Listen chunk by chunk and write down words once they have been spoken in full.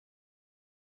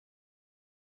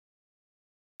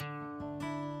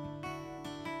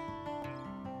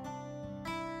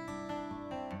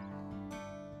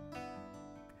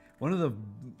One of the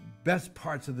best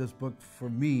parts of this book for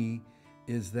me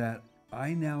is that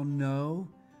I now know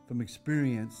from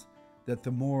experience that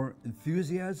the more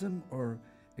enthusiasm or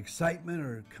excitement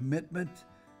or commitment,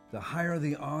 the higher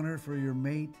the honor for your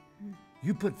mate.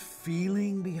 You put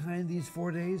feeling behind these 4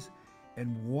 days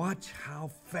and watch how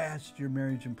fast your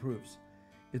marriage improves.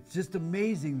 It's just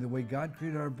amazing the way God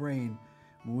created our brain.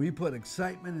 When we put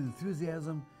excitement and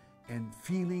enthusiasm and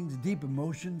feelings, deep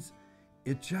emotions,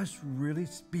 it just really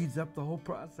speeds up the whole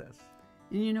process.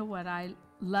 And you know what I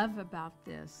love about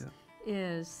this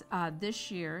is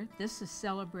this year, this is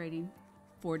celebrating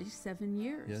 47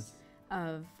 years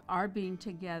of our being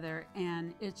together.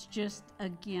 And it's just,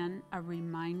 again, a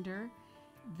reminder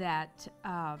that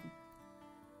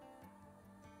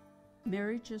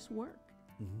marriage is work,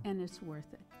 and it's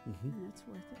worth it. And it's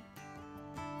worth it.